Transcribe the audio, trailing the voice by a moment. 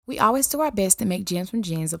We always do our best to make Gems from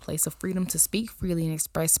Gens a place of freedom to speak freely and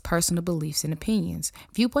express personal beliefs and opinions.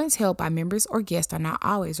 Viewpoints held by members or guests are not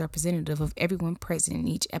always representative of everyone present in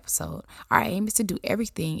each episode. Our aim is to do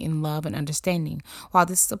everything in love and understanding. While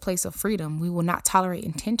this is a place of freedom, we will not tolerate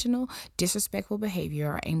intentional, disrespectful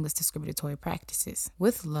behavior or aimless discriminatory practices.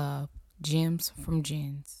 With love, Gems from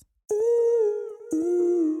Gens.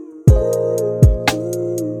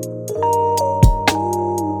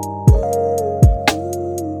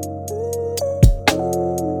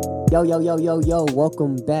 Yo, yo, yo, yo, yo,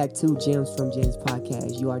 welcome back to Gems from Gens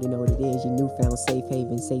podcast. You already know what it is, your newfound safe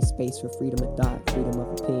haven, safe space for freedom of thought, freedom of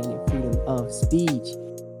opinion, and freedom of speech.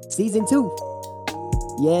 Season 2.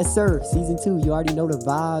 Yes, sir. Season 2. You already know the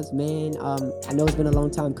vibes, man. I know it's been a long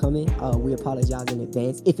time coming. We apologize in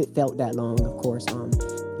advance if it felt that long, of course. At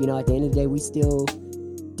the end of the day, we still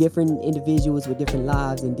different individuals with different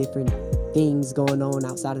lives and different things going on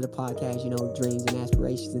outside of the podcast, dreams and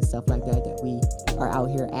aspirations and stuff like that we are out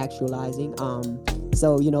here actualizing.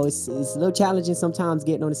 So it's a little challenging sometimes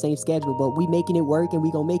getting on the same schedule, but we making it work and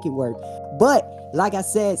we gonna make it work. But like I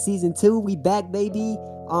said, season 2, we back, baby.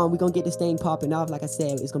 We're gonna get this thing popping off. Like I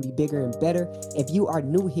said, it's gonna be bigger and better. If you are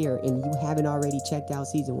new here and you haven't already checked out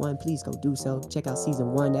season 1, please go do so. Check out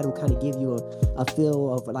season 1. That'll kind of give you a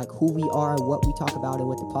feel of like who we are, what we talk about, and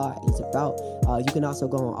what the pod is about. You can also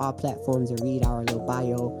go on all platforms and read our little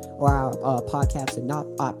bio or our podcast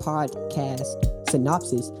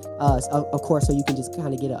synopsis, of course, so you can just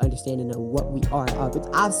kind of get an understanding of what we are. But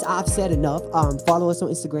I've said enough. Follow us on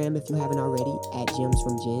Instagram if you haven't already at Gems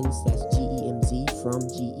from Gens. That's GEMZ from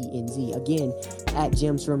GENZ. Again, at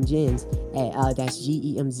Gems from Gens. That's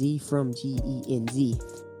GEMZ from GENZ.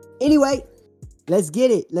 Anyway, let's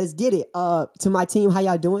get it. To my team, how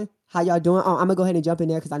y'all doing? I'm gonna go ahead and jump in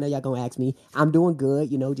there because I know y'all gonna ask me. I'm doing good,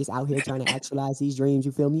 just out here trying to actualize these dreams.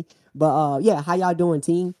 You feel me? But yeah, how y'all doing,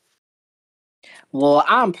 team? Well,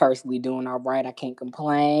 I'm personally doing all right. I can't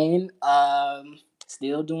complain.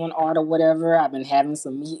 Still doing art or whatever. I've been having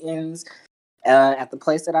some meetings at the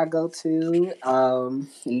place that I go to,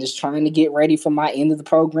 and just trying to get ready for my end of the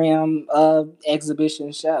program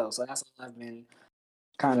exhibition show. So that's what I've been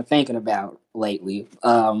kind of thinking about lately.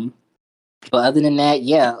 But other than that,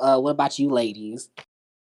 yeah. What about you, ladies?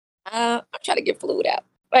 I'm trying to get fluid out.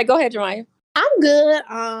 Wait, go ahead, Jeremiah. I'm good.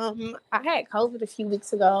 I had COVID a few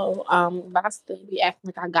weeks ago. But I still be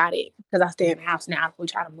acting like I got it because I stay in the house now. We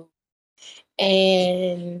try to move.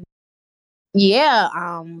 And yeah,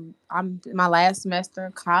 I'm in my last semester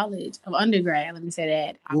of college of undergrad. Let me say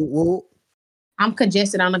that. I'm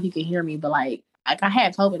congested. I don't know if you can hear me, but like I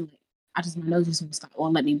had COVID. My nose just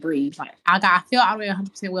won't let me breathe. Like I feel already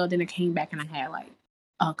 100% well. Then it came back and I had like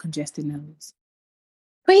a congested nose.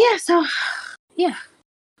 But yeah, so yeah.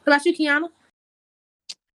 What about you, Kiana?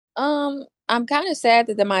 I'm kind of sad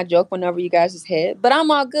that my joke went over you guys' head, but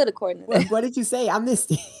I'm all good according to that. What did you say? I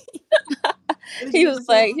missed it. He was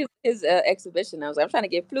like his exhibition. I was like, I'm trying to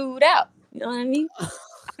get flued out. You know what I mean?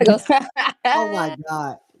 Oh my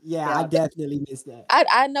God. Yeah, I definitely missed that.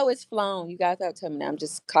 I know it's flown. You guys have to tell me now. I'm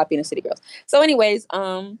just copying the City Girls. So anyways,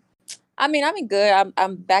 I've been good.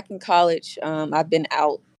 I'm back in college. I've been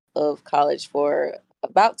out of college for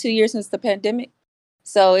about 2 years since the pandemic.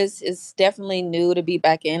 So it's definitely new to be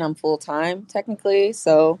back in. I'm full time technically.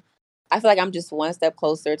 So I feel like I'm just one step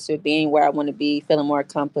closer to being where I want to be, feeling more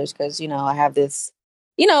accomplished because, I have this,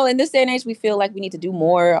 in this day and age, we feel like we need to do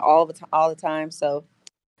more all the time. So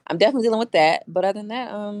I'm definitely dealing with that. But other than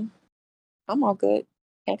that, I'm all good.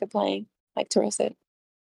 Can't complain, like Terrell said.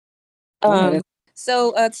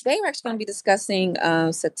 So today we're actually going to be discussing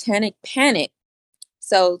satanic panic.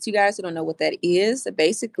 So to you guys who don't know what that is,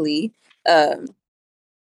 basically, the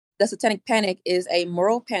satanic panic is a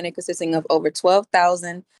moral panic consisting of over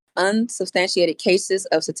 12,000 unsubstantiated cases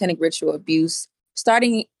of satanic ritual abuse,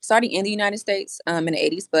 starting in the United States in the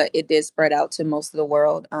 80s, but it did spread out to most of the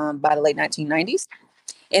world by the late 1990s,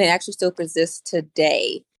 and it actually still persists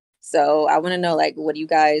today. So I want to know, like, what do you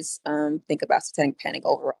guys think about satanic panic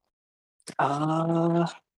overall?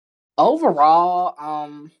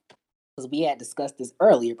 Overall, because we had discussed this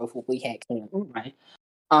earlier before we had camera, right?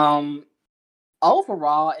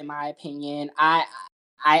 Overall, in my opinion, I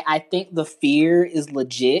think the fear is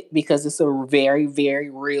legit because it's a very, very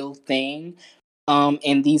real thing.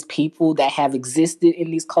 And these people that have existed in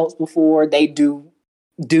these cults before, they do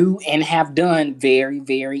and have done very,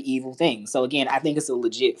 very evil things. So again, I think it's a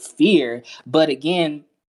legit fear. But again,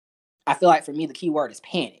 I feel like for me, the key word is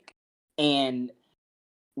panic. And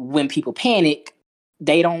when people panic,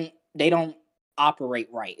 they don't operate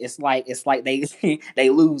right. It's like they they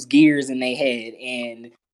lose gears in their head,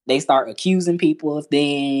 and they start accusing people of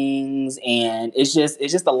things, and it's just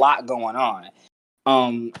a lot going on.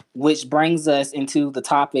 Which brings us into the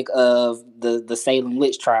topic of the Salem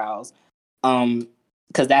witch trials.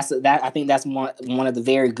 Because I think that's one of the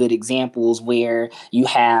very good examples where you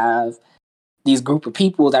have these group of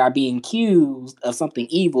people that are being accused of something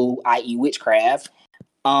evil, i.e., witchcraft.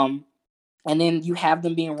 And then you have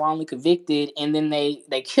them being wrongly convicted, and then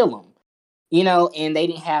they kill them. And they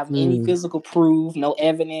didn't have any physical proof, no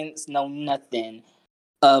evidence, no nothing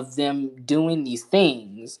of them doing these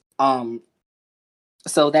things.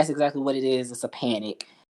 So that's exactly what it is. It's a panic.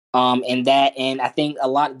 And I think a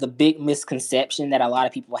lot of the big misconception that a lot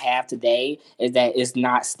of people have today is that it's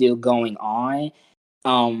not still going on.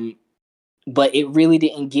 But it really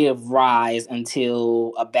didn't give rise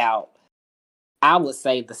until about, I would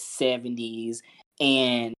say, the 70s,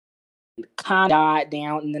 and kind of died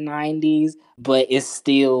down in the 90s, but it's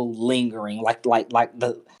still lingering. Like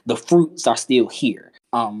the fruits are still here.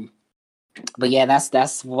 But yeah,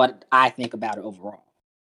 that's what I think about it overall.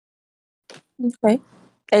 Okay.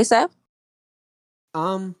 ASAP?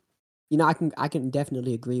 I can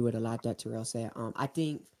definitely agree with a lot that Terrell said. I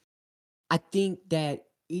think that,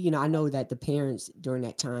 I know that the parents during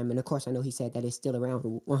that time, and of course I know he said that it's still around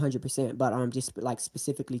 100%, but just like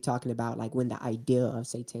specifically talking about like when the idea of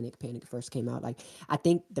satanic panic first came out, like I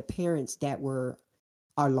think the parents that were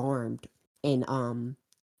alarmed and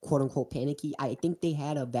quote unquote panicky, I think they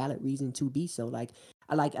had a valid reason to be so. Like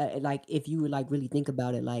like if you would like really think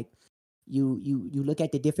about it, like you look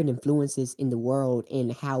at the different influences in the world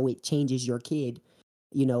and how it changes your kid.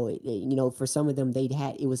 For some of them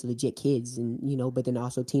it was legit kids, and but then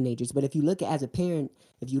also teenagers. But if you look at, as a parent,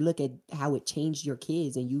 if you look at how it changed your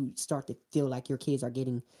kids, and you start to feel like your kids are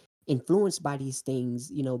getting influenced by these things,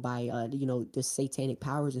 by the satanic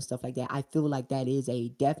powers and stuff like that, I feel like that is a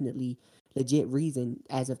definitely legit reason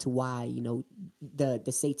as of to why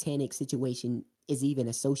the satanic situation is even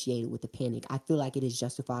associated with the panic. I feel like it is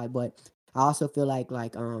justified, but I also feel like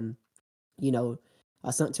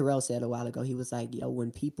something Terrell said a while ago. He was like,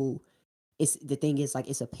 when people, it's the thing is like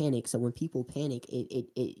it's a panic. So when people panic, it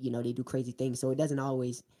they do crazy things. So it doesn't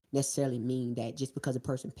always necessarily mean that just because a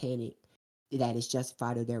person panic, that is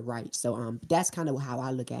justified or they're right. So that's kind of how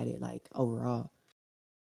I look at it, like overall.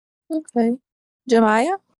 Okay.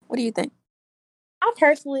 Jemiah, what do you think?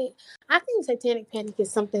 I think satanic panic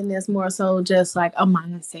is something that's more so just like a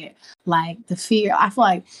mindset, like the fear. I feel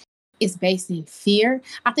like it's based in fear.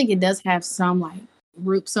 I think it does have some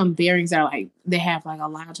some bearings that are like they have like a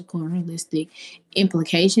logical and realistic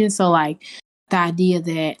implication. So like the idea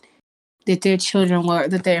that their children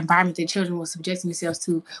that their environment their children were subjecting themselves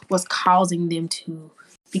to was causing them to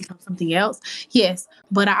become something else. Yes,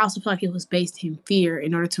 but I also feel like it was based in fear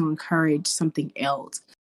in order to encourage something else.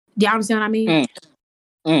 Do y'all understand what I mean?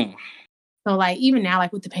 So like even now,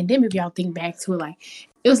 like with the pandemic, y'all think back to it, like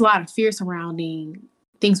it was a lot of fear surrounding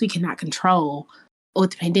things we cannot control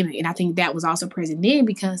with the pandemic. And I think that was also present then,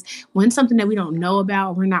 because when something that we don't know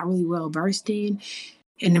about, we're not really well versed in,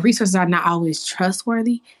 and the resources are not always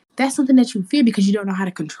trustworthy, that's something that you fear because you don't know how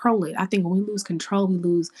to control it. I think when we lose control, we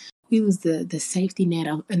lose the safety net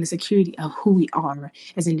and the security of who we are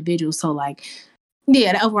as individuals. So like,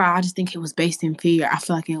 yeah, overall, I just think it was based in fear. I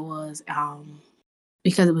feel like it was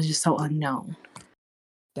because it was just so unknown.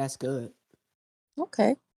 That's good.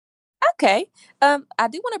 Okay. I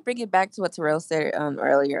do want to bring it back to what Terrell said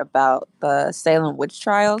earlier about the Salem witch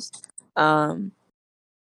trials. I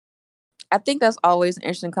think that's always an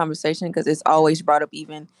interesting conversation because it's always brought up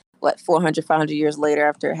even 400, 500 years later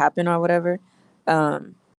after it happened or whatever.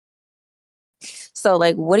 So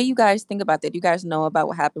like, what do you guys think about that? Do you guys know about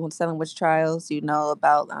what happened with Salem witch trials? Do you know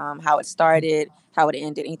about how it started, how it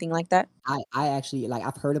ended, anything like that? I actually, like,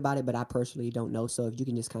 I've heard about it, but I personally don't know. So if you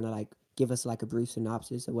can just kind of like give us like a brief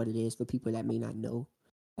synopsis of what it is for people that may not know,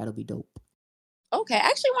 that'll be dope. Okay, I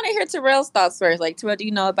actually want to hear Terrell's thoughts first. Like, Terrell, do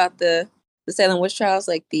you know about the Salem witch trials,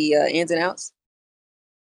 like the ins and outs?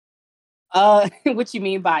 What you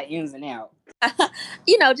mean by ins and out?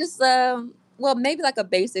 Just maybe like a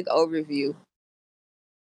basic overview.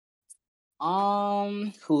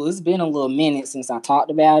 It's been a little minute since I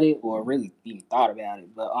talked about it or really even thought about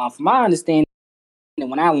it. But from my understanding,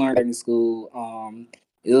 when I learned in school,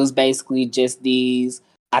 it was basically just these.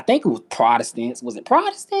 I think it was Protestants. Was it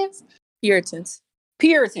Protestants? Puritans.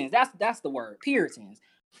 That's the word. Puritans.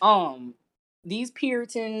 These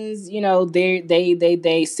Puritans,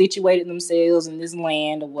 they situated themselves in this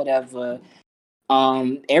land or whatever.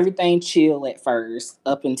 Everything chill at first,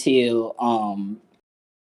 up until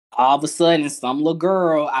all of a sudden some little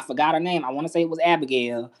girl, I forgot her name, I want to say it was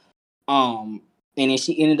Abigail, and then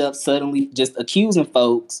she ended up suddenly just accusing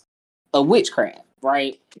folks of witchcraft,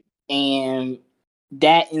 right? And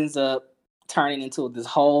that ends up turning into this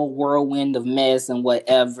whole whirlwind of mess and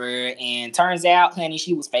whatever. And turns out, honey,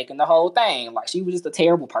 she was faking the whole thing. Like, she was just a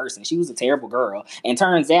terrible person. She was a terrible girl. And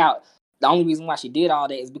turns out the only reason why she did all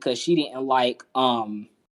that is because she didn't like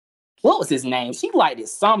what was his name? She liked it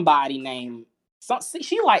somebody named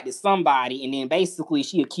she liked it somebody, and then basically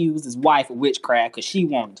she accused his wife of witchcraft because she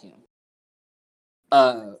wanted him.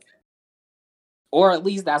 Or at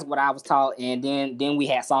least that's what I was taught. And then we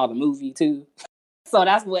had saw the movie too. So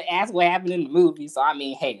that's what happened in the movie. So I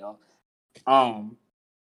mean, hell.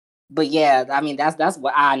 But yeah, I mean that's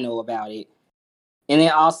what I know about it. And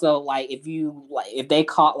then also, like, if they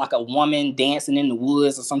caught like a woman dancing in the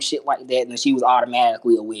woods or some shit like that, then she was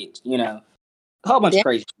automatically a witch, you know. A whole bunch of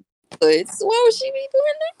crazy. Woods. Why would she be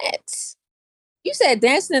doing that? You said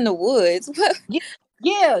dancing in the woods.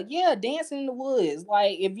 Yeah, dancing in the woods.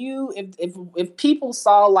 Like, if people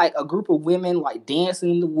saw like a group of women like dancing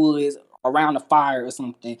in the woods around a fire or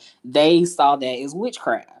something, they saw that as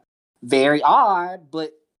witchcraft. Very odd,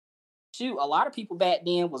 but shoot, a lot of people back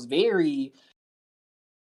then was very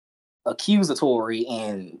accusatory,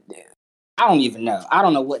 and I don't even know. I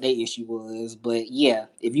don't know what their issue was, but yeah,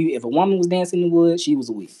 if a woman was dancing in the woods, she was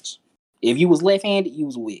a witch. If you was left-handed, you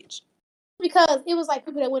was a witch. Because it was like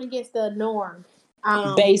people that went against the norm.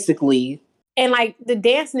 Basically. And like the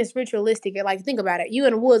dancing is ritualistic. And like think about it. You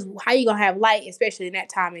in the woods, how you gonna have light, especially in that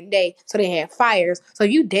time and day? So they had fires. So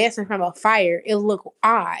you dancing from a fire, it'll look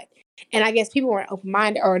odd. And I guess people weren't open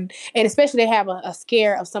minded, and especially they have a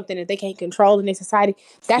scare of something that they can't control in their society.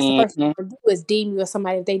 That's the first thing they do is deem you as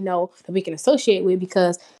somebody that they know that we can associate with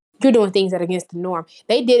because you're doing things that are against the norm.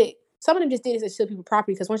 They did it. Some of them just did it to steal people's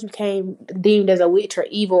property because once you became deemed as a witch or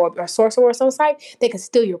evil or sorcerer or some type, they could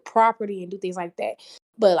steal your property and do things like that.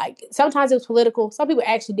 But like sometimes it was political. Some people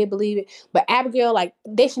actually did believe it. But Abigail, like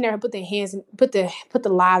they should never put their hands and put the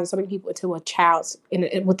lives of so many people into a child's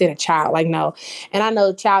within a child. Like no. And I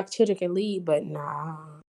know children can lead, but nah.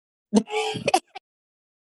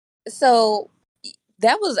 So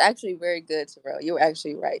that was actually very good, Terrell. You were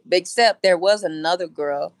actually right. Except there was another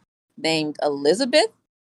girl named Elizabeth.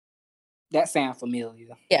 That sounds familiar.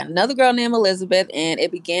 Yeah, another girl named Elizabeth, and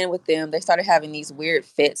it began with them. They started having these weird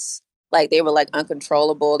fits. Like they were like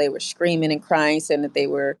uncontrollable. They were screaming and crying, saying that they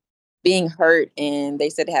were being hurt. And they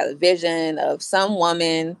said they had a vision of some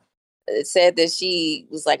woman. It said that she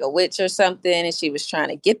was like a witch or something, and she was trying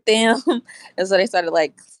to get them. And so they started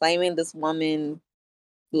like claiming this woman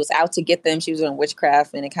who was out to get them. She was doing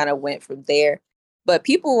witchcraft, and it kind of went from there. But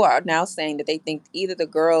people are now saying that they think either the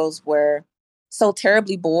girls were so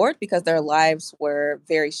terribly bored because their lives were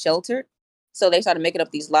very sheltered, so they started making up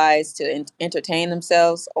these lies to entertain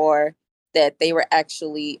themselves, or that they were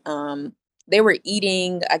actually they were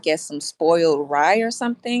eating, I guess, some spoiled rye or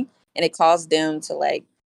something, and it caused them to like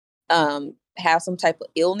have some type of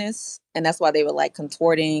illness, and that's why they were like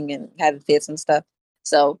contorting and having fits and stuff.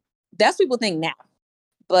 So that's what people think now.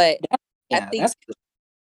 But yeah,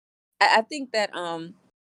 I think that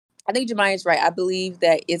I think Jemiah's right. I believe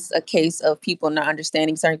that it's a case of people not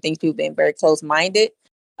understanding certain things, people being very close minded.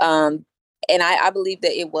 And I believe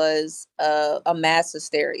that it was a mass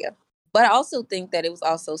hysteria. But I also think that it was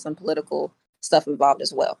also some political stuff involved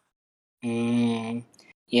as well.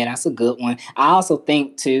 Yeah, that's a good one. I also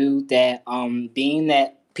think too that being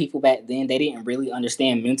that people back then they didn't really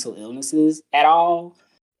understand mental illnesses at all.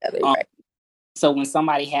 Yeah, right. So when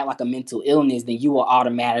somebody had like a mental illness, then you were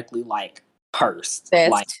automatically like cursed.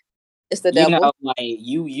 Like it's the devil. You know, like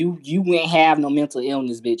you ain't have no mental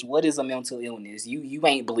illness, bitch. What is a mental illness? You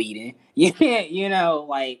ain't bleeding. You know,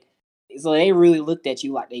 like so they really looked at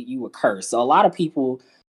you like you were cursed. So a lot of people,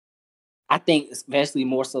 I think, especially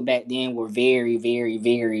more so back then, were very, very,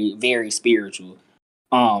 very, very spiritual.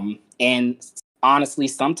 And honestly,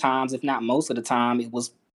 sometimes, if not most of the time, it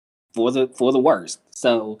was for the worst.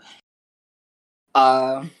 So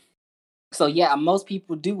yeah, most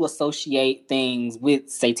people do associate things with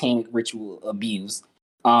satanic ritual abuse.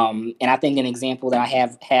 And I think an example that I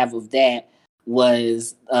have of that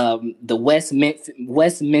was the West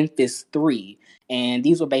Memphis Three, and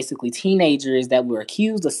these were basically teenagers that were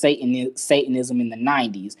accused of Satanism in the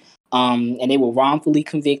 90s. And they were wrongfully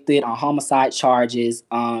convicted on homicide charges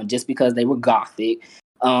just because they were gothic.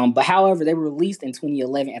 But however, they were released in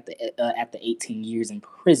 2011 at the 18 years in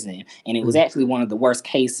prison, and it was actually one of the worst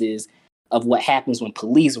cases of what happens when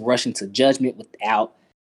police rush into judgment without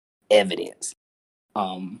evidence.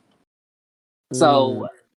 So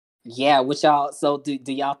yeah, which y'all so do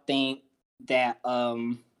y'all think that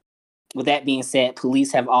with that being said,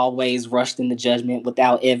 police have always rushed into judgment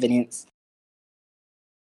without evidence?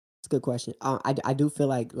 a good question. I do feel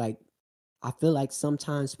like I feel like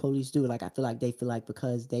sometimes police do, like, I feel like they feel like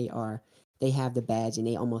because they have the badge and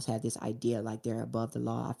they almost have this idea like they're above the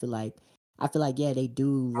law. I feel like yeah, they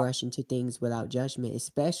do rush into things without judgment,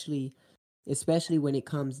 especially when it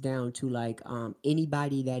comes down to like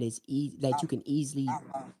anybody that that you can easily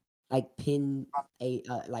like pin a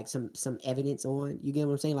like some evidence on. You get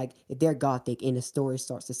what I'm saying? Like if they're gothic and the story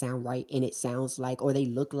starts to sound right and it sounds like, or they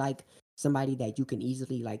look like somebody that you can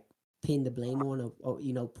easily like pin the blame on, or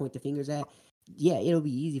point the fingers at, yeah, it'll be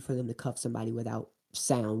easy for them to cuff somebody without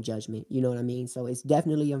sound judgment. You know what I mean? So it's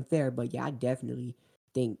definitely unfair, but yeah, I definitely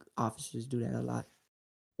think officers do that a lot.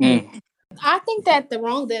 Mm. I think that the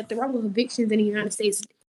wrongful convictions in the United States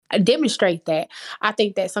demonstrate that. I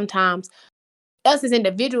think that sometimes us as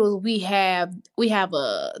individuals, we have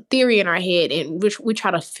a theory in our head, and which we try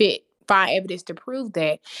to find evidence to prove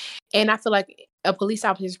that. And I feel like a police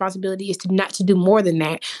officer's responsibility is to not to do more than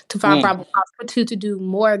that, to find probable cause, but to do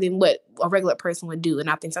more than what a regular person would do. And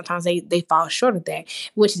I think sometimes they fall short of that,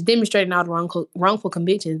 which is demonstrating all the wrongful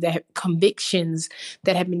convictions that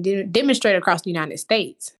have been demonstrated across the United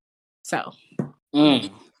States. So,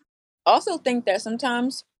 Also think that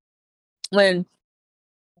sometimes when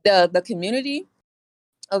the community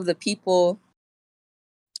of the people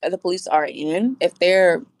the police are in, if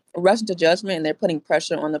they're rushing to judgment and they're putting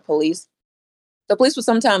pressure on the police will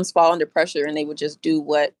sometimes fall under pressure and they would just do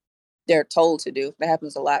what they're told to do. That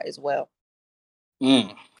happens a lot as well. So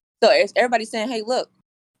it's everybody saying, hey, look,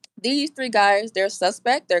 these 3 guys, they're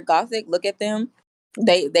suspect, they're gothic, look at them.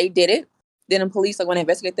 They did it. Then the police are going to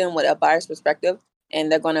investigate them with a biased perspective,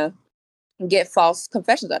 and they're going to get false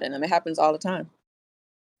confessions out of them. It happens all the time.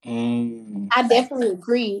 I definitely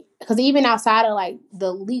agree, because even outside of like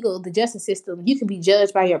the justice system, you can be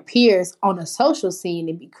judged by your peers on a social scene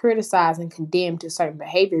and be criticized and condemned to certain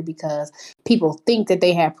behavior because people think that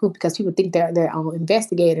they have proof, because people think they're their own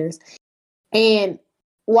investigators. And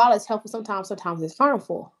while it's helpful, sometimes it's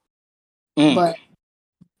harmful. But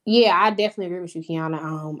yeah, I definitely agree with you,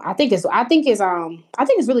 Kiana. I think it's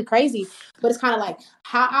really crazy, but it's kind of like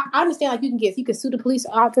how I understand, like you can sue the police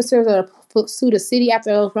officers or sue the city after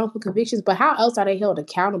those wrongful convictions, but how else are they held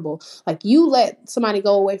accountable? Like, you let somebody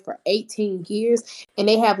go away for 18 years and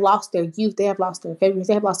they have lost their youth, they have lost their families,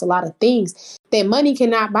 they have lost a lot of things that money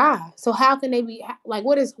cannot buy. So how can they be like,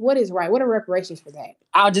 what is right? What are reparations for that?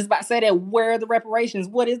 I was just about to say that. Where are the reparations?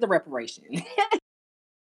 What is the reparation?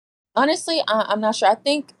 Honestly, I'm not sure. I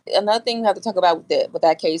think another thing we have to talk about with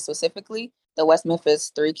that case specifically, the West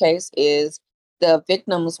Memphis 3 case, is the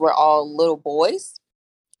victims were all little boys.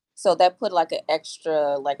 So that put like an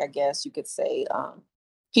extra, like, I guess you could say,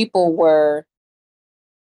 people were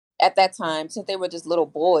at that time, since they were just little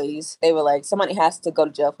boys, they were like, somebody has to go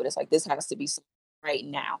to jail for this. Like, this has to be right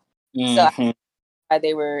now. So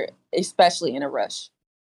they were especially in a rush.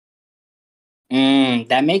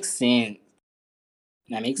 That makes sense.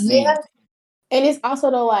 Yeah. And it's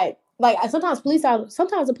also though, like sometimes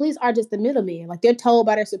the police are just the middleman. Like, they're told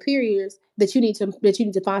by their superiors that you need to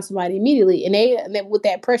find somebody immediately, and then with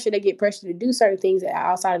that pressure, they get pressure to do certain things that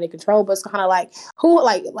are outside of their control. But it's kind of like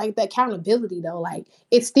the accountability though. Like,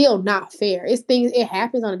 it's still not fair. It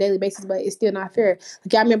happens on a daily basis, but it's still not fair.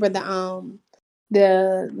 Like, I remember the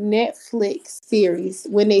Netflix series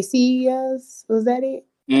When They See Us. Was that it?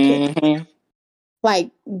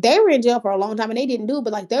 Like, they were in jail for a long time and they didn't do it,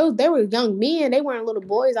 but like they were young men. They weren't little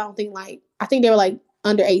boys. I think they were like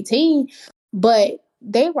under 18, but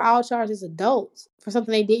they were all charged as adults for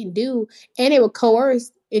something they didn't do, and they were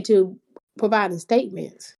coerced into providing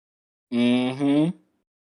statements.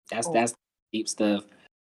 That's deep stuff.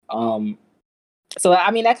 So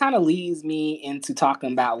I mean, that kind of leads me into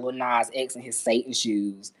talking about Lil Nas X and his Satan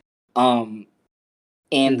shoes.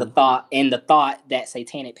 And the thought that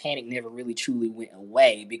Satanic Panic never really truly went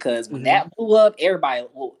away, because when that blew up, everybody,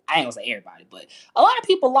 well, I ain't gonna say everybody, but a lot of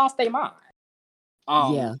people lost their mind.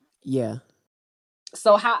 Yeah.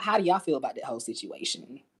 So how do y'all feel about that whole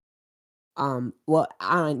situation? Well,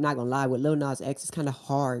 I'm not gonna lie, with Lil Nas X, it's kind of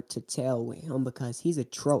hard to tell with him because he's a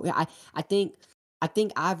troll. I think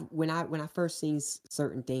when I first seen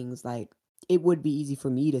certain things, like, it would be easy for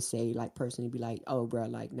me to say, like, personally, be like, oh, bro,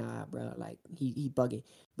 like, nah, bro, like, he bugging.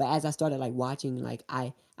 But as I started like watching, like,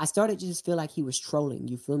 I started to just feel like he was trolling.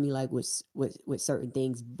 You feel me? Like, with certain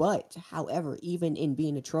things. But however, even in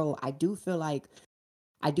being a troll, I do feel like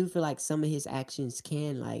some of his actions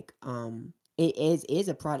can, like, it is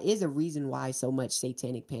a reason why so much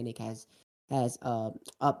Satanic Panic has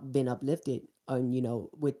been uplifted,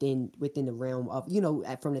 within the realm of,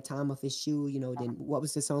 from the time of his shoe, then what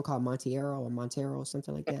was the song called, Montero or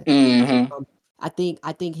something like that. I think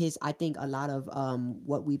a lot of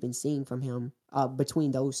what we've been seeing from him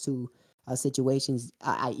between those two situations,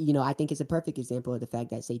 I think it's a perfect example of the fact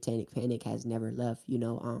that Satanic Panic has never left.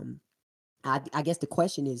 I guess the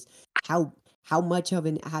question is how much of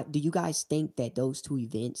how do you guys think that those two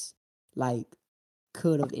events like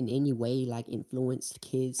could have in any way like influenced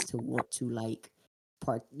kids to want to like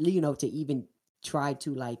to even try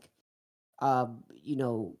to like you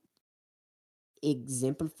know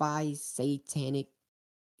exemplify satanic,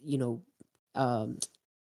 you know, um,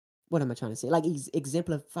 what am I trying to say? Like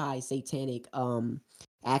exemplify satanic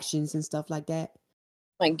actions and stuff like that.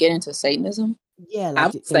 Like get into Satanism. Yeah, I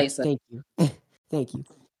like would say so. thank you, thank you.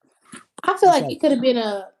 I feel Just like like it could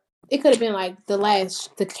have been like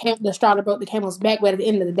the straw that broke the camel's back. But at the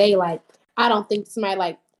end of the day, like I don't think somebody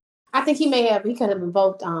like I think he could have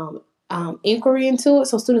invoked inquiry into it.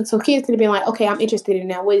 So kids could have been like, okay, I'm interested in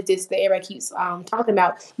that. What is this that everybody keeps talking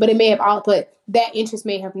about? But that interest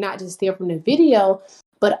may have not just stemmed from the video,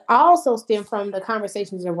 but also stemmed from the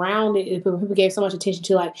conversations around it. People gave so much attention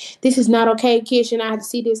to like, this is not okay, kids should not have to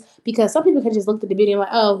see this, because some people could just look at the video and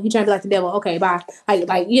like, oh, he trying to be like the devil. Okay, bye. Like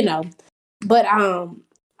But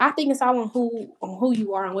I think it's all on who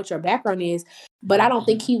you are and what your background is. But I don't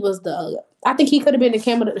think he was the. I think he could have been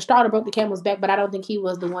the straw that broke the camel's back. But I don't think he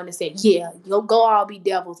was the one that said, "Yeah, go all be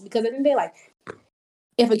devils." Because at the end of the day, like,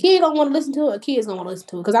 if a kid don't want to listen to it, a kid's gonna want to listen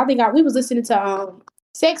to it. Because I think we was listening to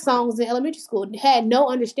sex songs in elementary school, and had no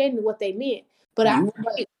understanding of what they meant. But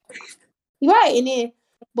right, and then.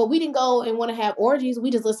 But we didn't go and want to have orgies. We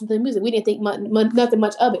just listened to the music. We didn't think nothing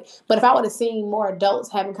much of it. But if I would have seen more adults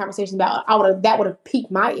having conversations about it, that would have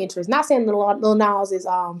piqued my interest. Not saying Lil Nas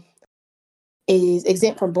is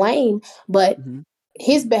exempt from blame, but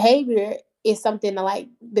his behavior is something that like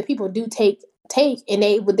the people do take and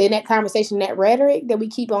they within that conversation, that rhetoric that we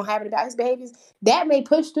keep on having about his behaviors, that may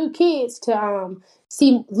push through kids to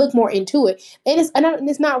look more into it. And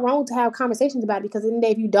it's not wrong to have conversations about it, because in the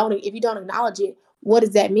day, if you don't acknowledge it, what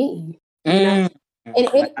does that mean? And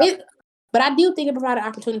but I do think it provides an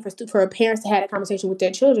opportunity for parents to have a conversation with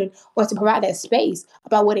their children, or to provide that space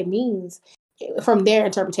about what it means from their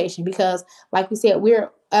interpretation. Because, like we said,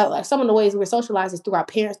 we're like some of the ways we're socialized is through our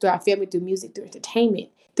parents, through our family, through music, through entertainment,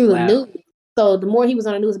 through the news. So the more he was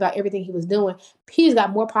on the news about everything he was doing, he just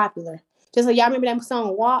got more popular. Just like y'all remember that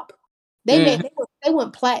song WAP? They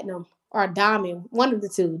went platinum or diamond, one of the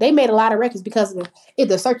two. They made a lot of records because of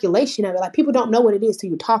the circulation of it. Like, people don't know what it is till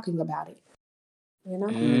you're talking about it. You know?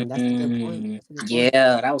 That's a good point.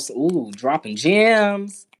 Yeah, that was dropping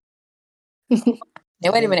gems. Hey,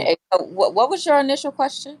 wait a minute. What was your initial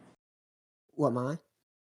question? What, mine?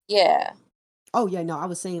 Yeah. Oh yeah, no, I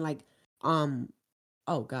was saying like,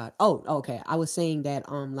 oh god, oh okay, I was saying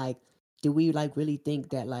that like, do we like really think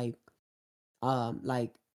that like,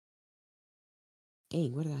 like,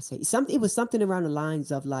 dang, what did I say? It was something around the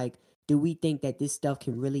lines of like, do we think that this stuff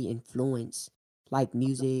can really influence like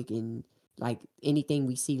music and like anything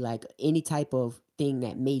we see, like any type of thing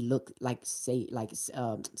that may look like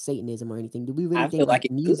Satanism or anything? Do we really think like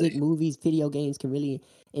music, movies, video games can really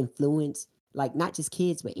influence like not just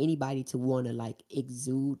kids but anybody to want to like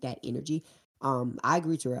exude that energy? I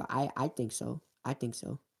agree, Terrell. I think so. I think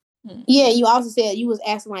so. Yeah, you also said you was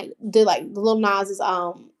asking like, did like the Lil Nas's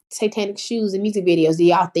satanic shoes and music videos, do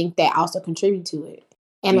y'all think that also contribute to it?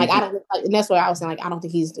 And like, I don't, and that's what I was saying. Like, I don't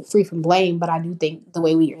think he's free from blame, but I do think the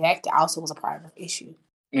way we reacted also was a part of the issue.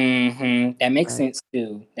 That makes sense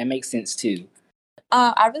too.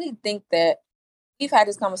 I really think that we've had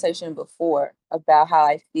this conversation before about how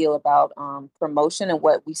I feel about promotion and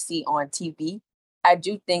what we see on TV. I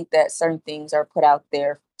do think that certain things are put out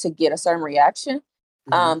there to get a certain reaction.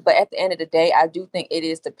 But at the end of the day, I do think it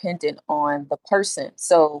is dependent on the person.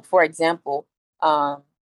 So, for example,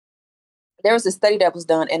 there was a study that was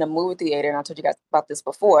done in a movie theater, and I told you guys about this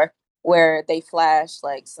before, where they flashed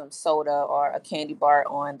like some soda or a candy bar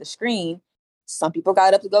on the screen. Some people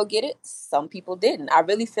got up to go get it. Some people didn't. I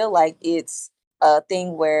really feel like it's a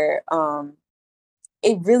thing where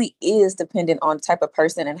it really is dependent on the type of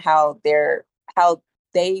person and how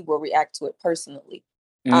they will react to it personally.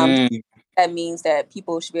 That means that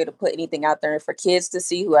people should be able to put anything out there for kids to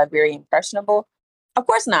see who are very impressionable. Of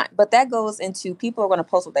course not, but that goes into people are going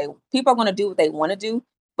to people are going to do what they want to do,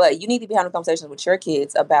 but you need to be having conversations with your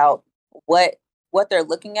kids about what they're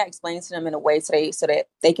looking at, explaining to them in a way so that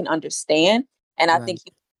they can understand. And I think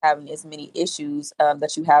you having as many issues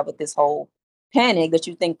that you have with this whole panic that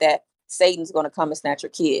you think that Satan's going to come and snatch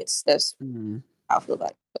your kids. That's how I feel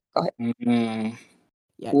about it. Go ahead.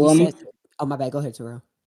 Yeah. Well, oh my bad. Go ahead, Terrell.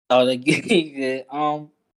 Oh, good. I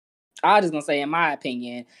was just gonna say, in my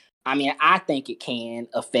opinion, I mean, I think it can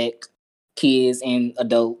affect kids and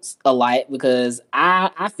adults alike because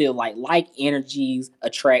I feel like energies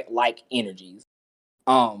attract like energies.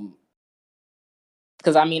 Because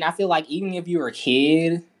I mean I feel like even if you're a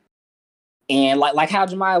kid and like how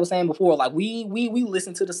Jemiah was saying before, like we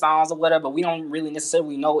listen to the songs or whatever, but we don't really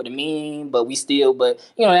necessarily know what it mean, but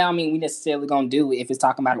you know, I don't mean we necessarily gonna do it if it's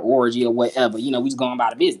talking about an orgy or whatever. You know, we just going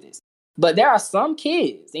about a business. But there are some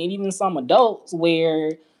kids and even some adults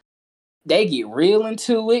where they get real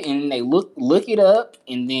into it and they look it up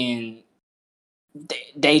and then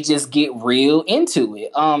they just get real into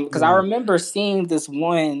it. Because I remember seeing this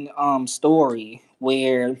one story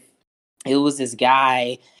where it was this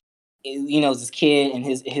guy, you know, this kid and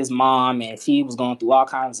his mom, and she was going through all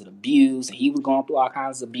kinds of abuse, and he was going through all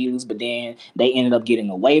kinds of abuse. But then they ended up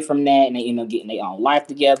getting away from that, and they ended up getting their own life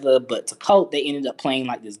together. But to cope, they ended up playing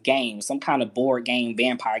like this game, some kind of board game,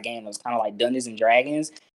 vampire game that was kind of like Dungeons and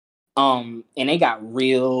Dragons. And they got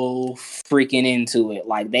real freaking into it.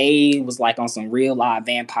 Like they was like on some real live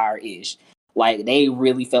vampire ish. Like they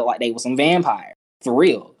really felt like they was some vampire for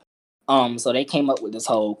real. So they came up with this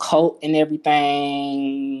whole cult and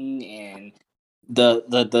everything, and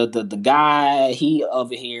the guy he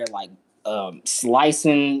over here like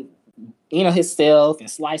slicing, you know, himself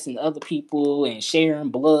and slicing other people and sharing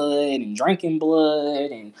blood and drinking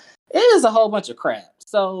blood, and it is a whole bunch of crap.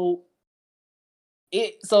 So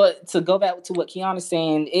to go back to what Kiana's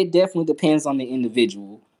saying, it definitely depends on the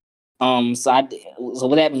individual. So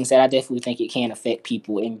with that being said, I definitely think it can affect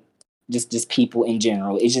people in just people in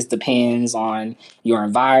general. It just depends on your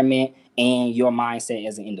environment and your mindset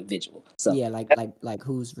as an individual. So yeah, like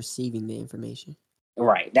who's receiving the information.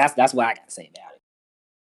 Right. That's what I got to say about it.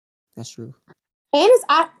 That's true. And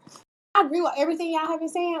I agree with everything y'all have been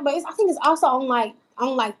saying, but I think it's also on the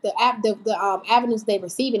avenues they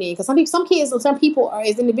receiving in, because some kids or some people or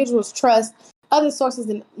as individuals trust other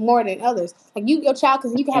sources more than others. Like your child,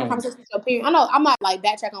 because you can have a conversation with your parent. I know I'm not like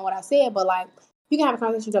backtrack on what I said, but like you can have a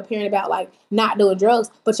conversation with your parent about like not doing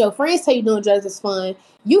drugs, but your friends tell you doing drugs is fun.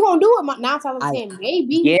 You gonna do it 9 times out of 10,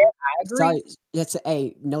 maybe. Yeah, I agree.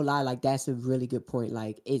 Sorry, no lie, like that's a really good point.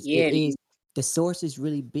 Like it is. The source is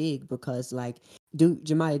really big because like,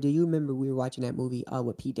 Jemiah, do you remember we were watching that movie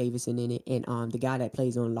with Pete Davidson in it and the guy that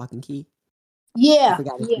plays on Lock and Key? Yeah. I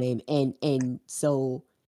forgot his name. And so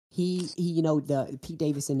he you know, the Pete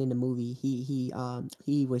Davidson in the movie, he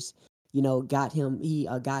was, you know, got him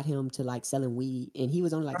to like selling weed, and he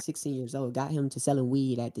was only like 16 years old, got him to selling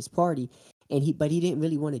weed at this party. And he didn't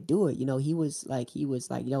really want to do it. You know, he was like,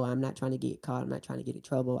 yo, I'm not trying to get caught. I'm not trying to get in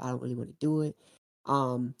trouble. I don't really want to do it.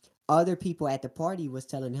 Other people at the party was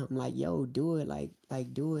telling him like, yo, do it, like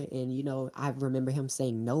do it. And, you know, I remember him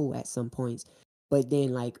saying no at some points, but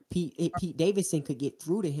then like Pete Davidson could get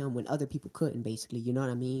through to him when other people couldn't, basically. You know what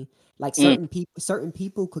I mean? Like certain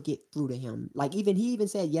people could get through to him. Like he even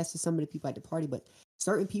said yes to some of the people at the party, but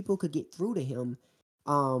certain people could get through to him,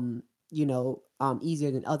 you know,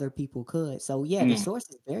 easier than other people could. So yeah, the source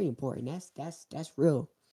is very important. That's real.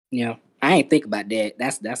 Yeah, I ain't think about that.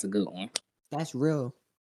 That's a good one. That's real.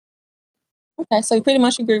 Okay, so we pretty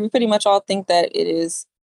much agree. We pretty much all think that it is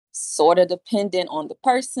sort of dependent on the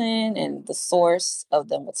person and the source of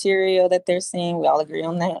the material that they're seeing. We all agree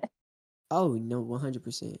on that. Oh no,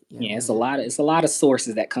 100%. Yeah, it's a lot of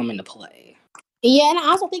sources that come into play. Yeah, and I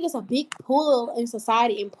also think it's a big pull in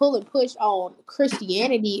society and pull and push on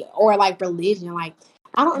Christianity or like religion. Like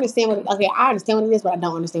I don't understand I understand what it is, but I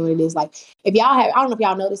don't understand what it is. Like if y'all I don't know if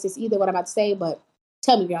y'all notice this either, what I'm about to say, but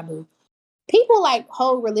tell me if y'all do. People like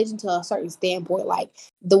hold religion to a certain standpoint, like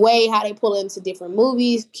the way how they pull into different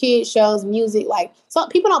movies, kids shows, music. Like some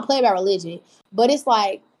people don't play about religion, but it's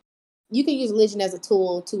like you can use religion as a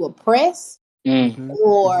tool to oppress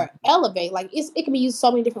or elevate. Like it can be used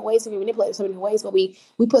so many different ways, it can be manipulated so many ways, but we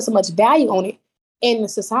put so much value on it in the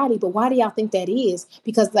society. But why do y'all think that is?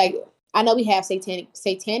 Because like I know we have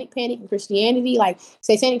satanic panic in Christianity. Like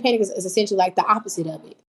satanic panic is essentially like the opposite of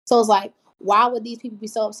it. So it's like, why would these people be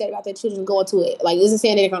so upset about their children going to it? Like, is it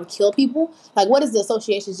saying they're going to kill people? Like, what is the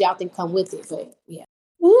associations y'all think come with it? But yeah.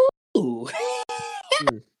 Ooh.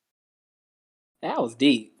 That was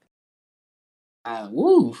deep.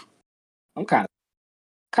 Woo. I'm kind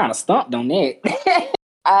of stumped on that.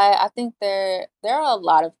 I think there are a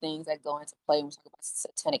lot of things that go into play when we talk about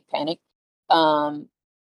satanic panic.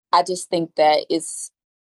 I just think that it's,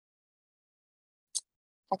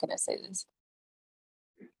 how can I say this?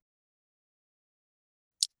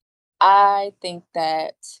 I think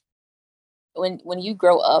that when you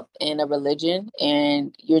grow up in a religion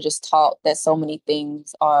and you're just taught that so many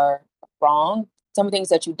things are wrong, some things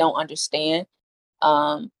that you don't understand,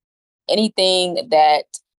 anything that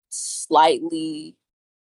slightly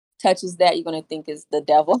touches that, you're gonna think is the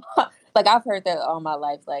devil. Like I've heard that all my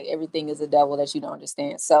life. Like everything is a devil that you don't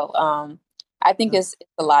understand. So I think it's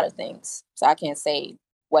a lot of things. So I can't say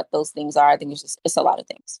what those things are. I think it's a lot of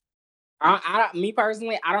things. Me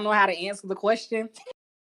personally, I don't know how to answer the question.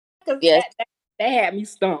 Yes. That had me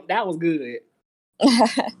stumped. That was good.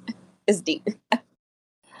 It's deep.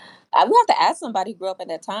 I would have to ask somebody who grew up at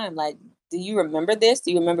that time, like, do you remember this?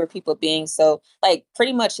 Do you remember people being so, like,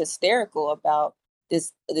 pretty much hysterical about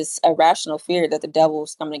this irrational fear that the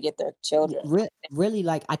devil's coming to get their children? Really,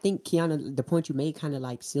 like, I think Kiana, the point you made kind of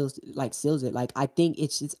like seals it. Like, I think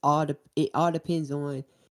it all depends on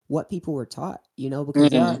what people were taught,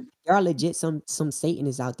 because there are legit some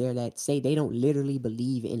Satanists out there that say they don't literally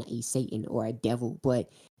believe in a Satan or a devil, but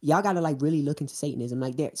y'all gotta like really look into Satanism.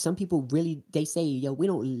 Like some people really, they say, yo, we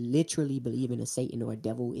don't literally believe in a Satan or a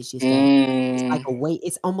devil. It's just that it's like a way.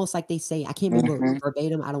 It's almost like they say, I can't remember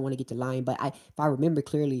verbatim. I don't want to get to lying, but if I remember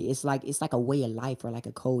clearly, it's like a way of life or like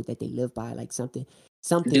a code that they live by, like something.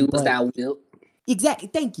 Do But thou wilt. exactly.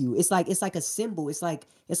 Thank you. It's like a symbol. It's like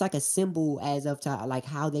a symbol as of to like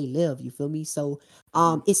how they live. You feel me? So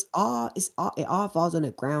it all falls on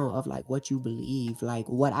the ground of like what you believe. Like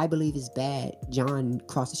what I believe is bad, John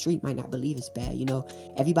across the street might not believe is bad.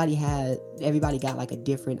 Everybody got like a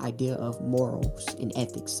different idea of morals and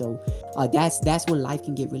ethics. So that's when life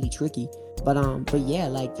can get really tricky. But yeah,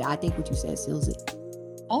 like I think what you said seals it.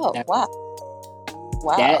 Oh, wow.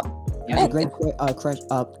 That's a great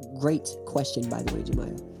great question, by the way,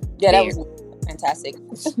 Jemiah. Yeah, that was fantastic.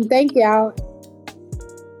 Thank y'all.